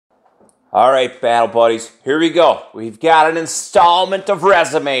All right, battle buddies, here we go. We've got an installment of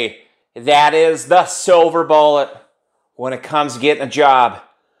resume. That is the silver bullet when it comes to getting a job.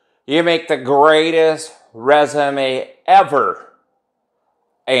 You make the greatest resume ever,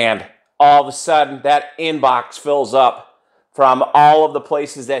 and all of a sudden that inbox fills up from all of the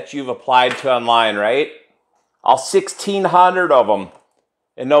places that you've applied to online, right? All 1,600 of them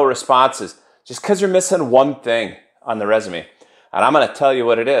and no responses, just because you're missing one thing on the resume. And I'm going to tell you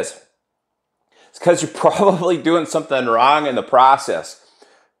what it is. It's because you're probably doing something wrong in the process.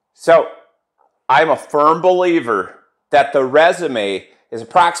 So I'm a firm believer that the resume is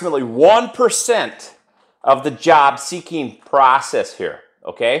approximately 1% of the job seeking process here,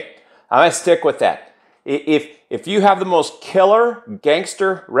 okay? I'm going to stick with that. If you have the most killer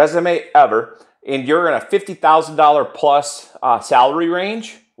gangster resume ever, and you're in a $50,000 plus salary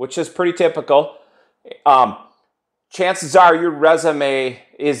range, which is pretty typical, chances are your resume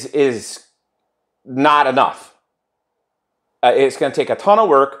is not enough. It's going to take a ton of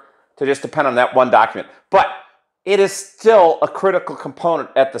work to just depend on that one document. But it is still a critical component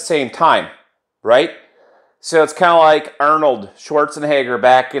at the same time, right? So it's kind of like Arnold Schwarzenegger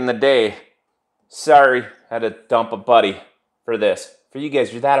back in the day. Sorry, had to dump a buddy for this. For you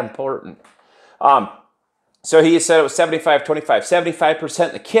guys, you're that important. So he said it was 75-25. 75%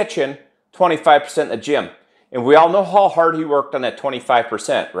 in the kitchen, 25% in the gym. And we all know how hard he worked on that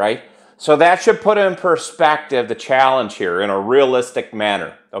 25%, right? So that should put in perspective the challenge here in a realistic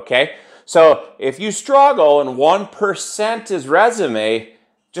manner, okay? So if you struggle and 1% is resume,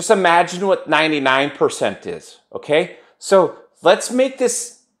 just imagine what 99% is, okay? So let's make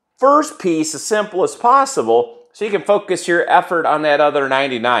this first piece as simple as possible so you can focus your effort on that other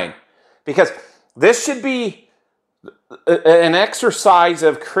 99. Because this should be an exercise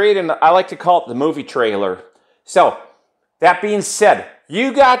of creating, I like to call it the movie trailer. So that being said,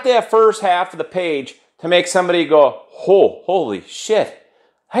 you got that first half of the page to make somebody go, oh, holy shit,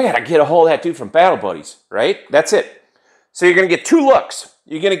 I got to get a hold of that dude from Battle Buddies, right? That's it. So you're going to get two looks.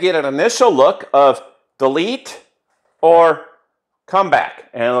 You're going to get an initial look of delete or come back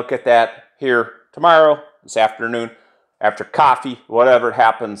and look at that here tomorrow, this afternoon, after coffee, whatever it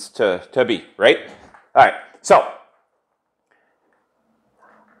happens to be, right? All right, so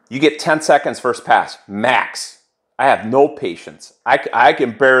you get 10 seconds first pass, max. I have no patience. I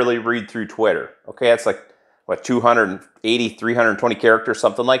can barely read through Twitter. Okay, that's like, what, 280, 320 characters,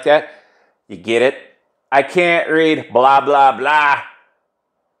 something like that. You get it? I can't read blah, blah, blah.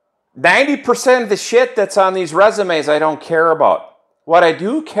 90% of the shit that's on these resumes I don't care about. What I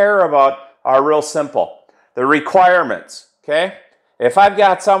do care about are real simple. The requirements, okay? If I've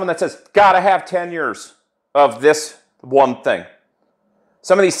got someone that says, gotta have 10 years of this one thing.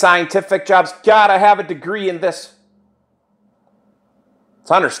 Some of these scientific jobs, gotta have a degree in this. It's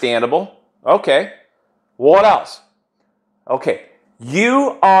understandable. Okay. What else? Okay.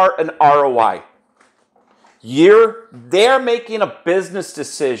 You are an ROI. They're making a business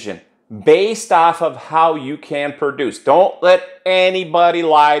decision based off of how you can produce. Don't let anybody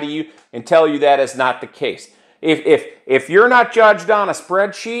lie to you and tell you that is not the case. If you're not judged on a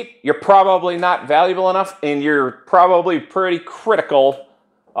spreadsheet, you're probably not valuable enough, and you're probably pretty critical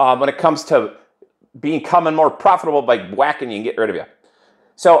when it comes to becoming more profitable by whacking you and getting rid of you.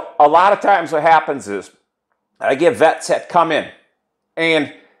 So a lot of times what happens is I get vets that come in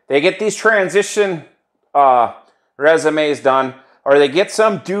and they get these transition resumes done, or they get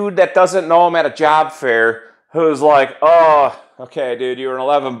some dude that doesn't know them at a job fair who's like, oh, okay, dude, you were an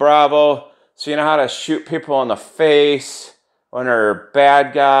 11 Bravo, so you know how to shoot people in the face when they're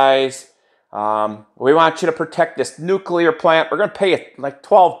bad guys. We want you to protect this nuclear plant. We're going to pay you like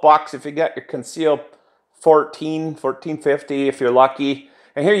 $12 if you got your concealed $14.50 if you're lucky.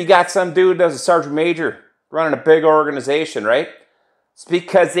 And here you got some dude that's a sergeant major running a big organization, right? It's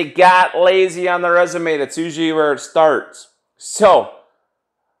because they got lazy on the resume. That's usually where it starts. So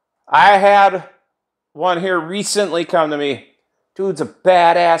I had one here recently come to me. Dude's a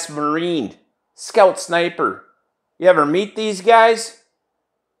badass Marine, scout sniper. You ever meet these guys?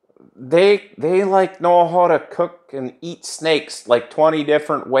 They like know how to cook and eat snakes like 20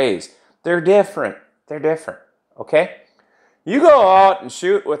 different ways. They're different. They're different, okay? You go out and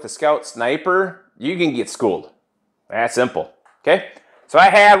shoot with a scout sniper, you can get schooled. That's simple, okay? So I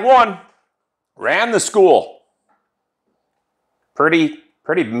had one, ran the school. Pretty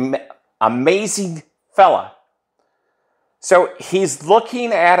amazing fella. So he's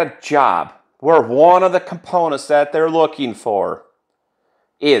looking at a job where one of the components that they're looking for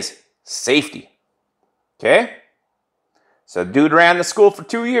is safety, okay? So dude ran the school for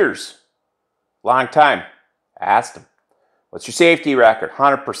 2 years. Long time. I asked him, What's your safety record?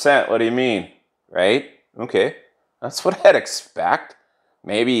 100%. What do you mean? Right? Okay. That's what I'd expect.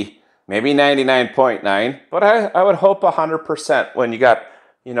 Maybe 99.9, but I would hope 100% when you got,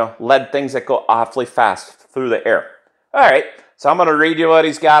 lead things that go awfully fast through the air. All right, so I'm going to read you what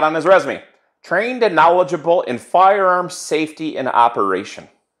he's got on his resume. Trained and knowledgeable in firearms safety and operation.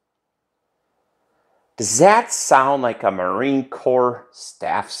 Does that sound like a Marine Corps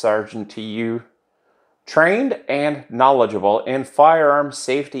staff sergeant to you? Trained and knowledgeable in firearms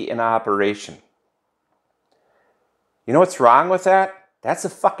safety and operation. You know what's wrong with that? That's a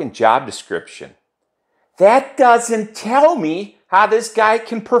fucking job description. That doesn't tell me how this guy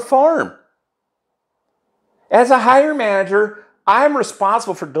can perform. As a hire manager, I'm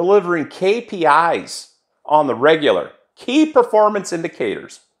responsible for delivering KPIs on the regular, key performance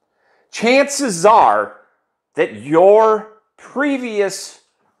indicators. Chances are that your previous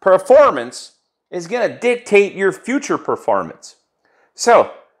performance is going to dictate your future performance.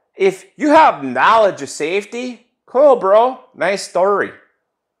 So, if you have knowledge of safety, cool, bro. Nice story.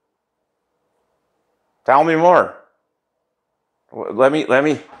 Tell me more. Let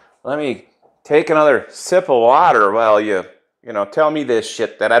me take another sip of water while you tell me this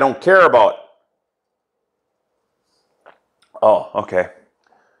shit that I don't care about. Oh, okay.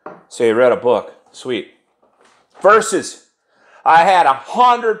 So you read a book. Sweet. Versus, I had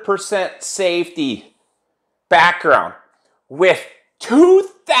 100% safety background with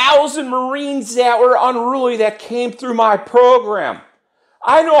 2,000 Marines that were unruly that came through my program.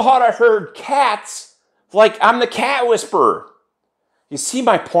 I know how to herd cats like I'm the cat whisperer. You see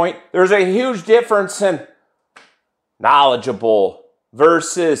my point? There's a huge difference in knowledgeable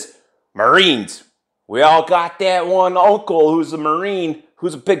versus Marines. We all got that one uncle who's a Marine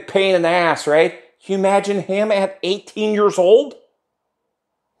who's a big pain in the ass, right? Can you imagine him at 18 years old?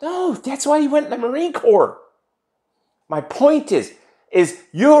 No, that's why he went in the Marine Corps. My point is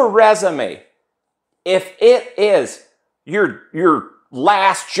your resume, if it is your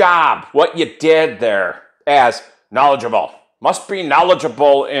last job, what you did there as knowledgeable, must be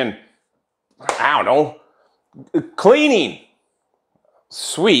knowledgeable in, I don't know, cleaning.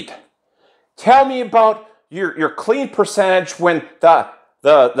 Sweet. Tell me about your clean percentage when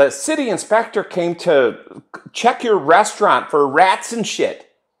the city inspector came to check your restaurant for rats and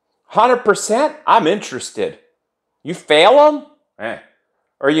shit. 100%? I'm interested. You fail him?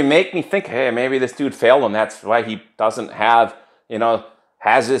 Or you make me think, hey, maybe this dude failed him. That's why he doesn't have,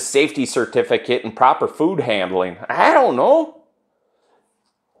 has his safety certificate and proper food handling. I don't know.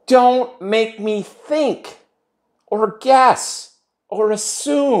 Don't make me think or guess or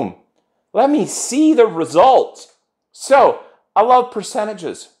assume. Let me see the results. So, I love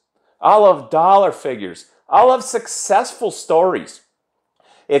percentages. I love dollar figures. I love successful stories.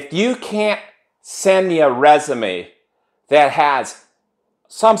 If you can't send me a resume that has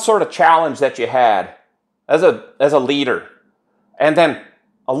some sort of challenge that you had as a leader, and then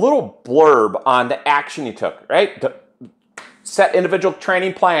a little blurb on the action you took, right? Set individual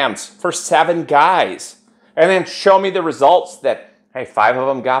training plans for 7 guys, and then show me the results that, hey, 5 of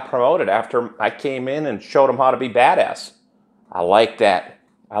them got promoted after I came in and showed them how to be badass. I like that.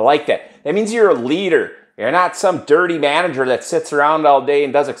 That means you're a leader. You're not some dirty manager that sits around all day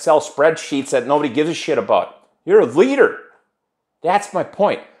and does Excel spreadsheets that nobody gives a shit about. You're a leader. That's my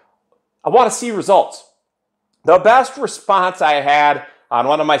point. I want to see results. The best response I had on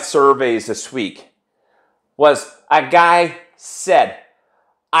one of my surveys this week was a guy said,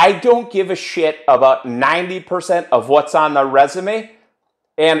 I don't give a shit about 90% of what's on the resume,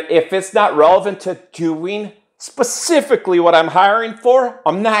 and if it's not relevant to doing specifically what I'm hiring for,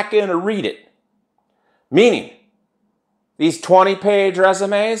 I'm not going to read it. Meaning, these 20-page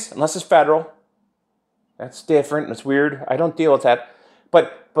resumes, unless it's federal, that's different, it's weird, I don't deal with that,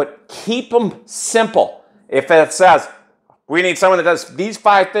 but keep them simple. If it says, we need someone that does these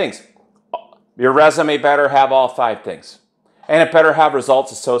 5 things, your resume better have all 5 things. And it better have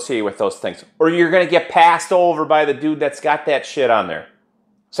results associated with those things, or you're going to get passed over by the dude that's got that shit on there.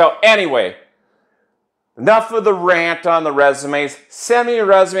 So anyway, enough of the rant on the resumes. Send me your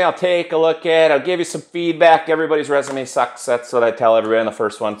resume. I'll take a look at it. I'll give you some feedback. Everybody's resume sucks. That's what I tell everybody in the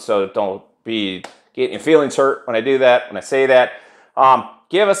first one. So don't be getting your feelings hurt when I do that, when I say that.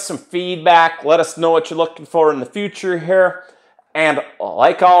 Give us some feedback. Let us know what you're looking for in the future here. And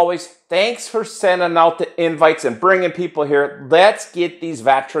like always, thanks for sending out the invites and bringing people here. Let's get these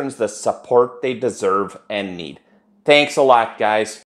veterans the support they deserve and need. Thanks a lot, guys.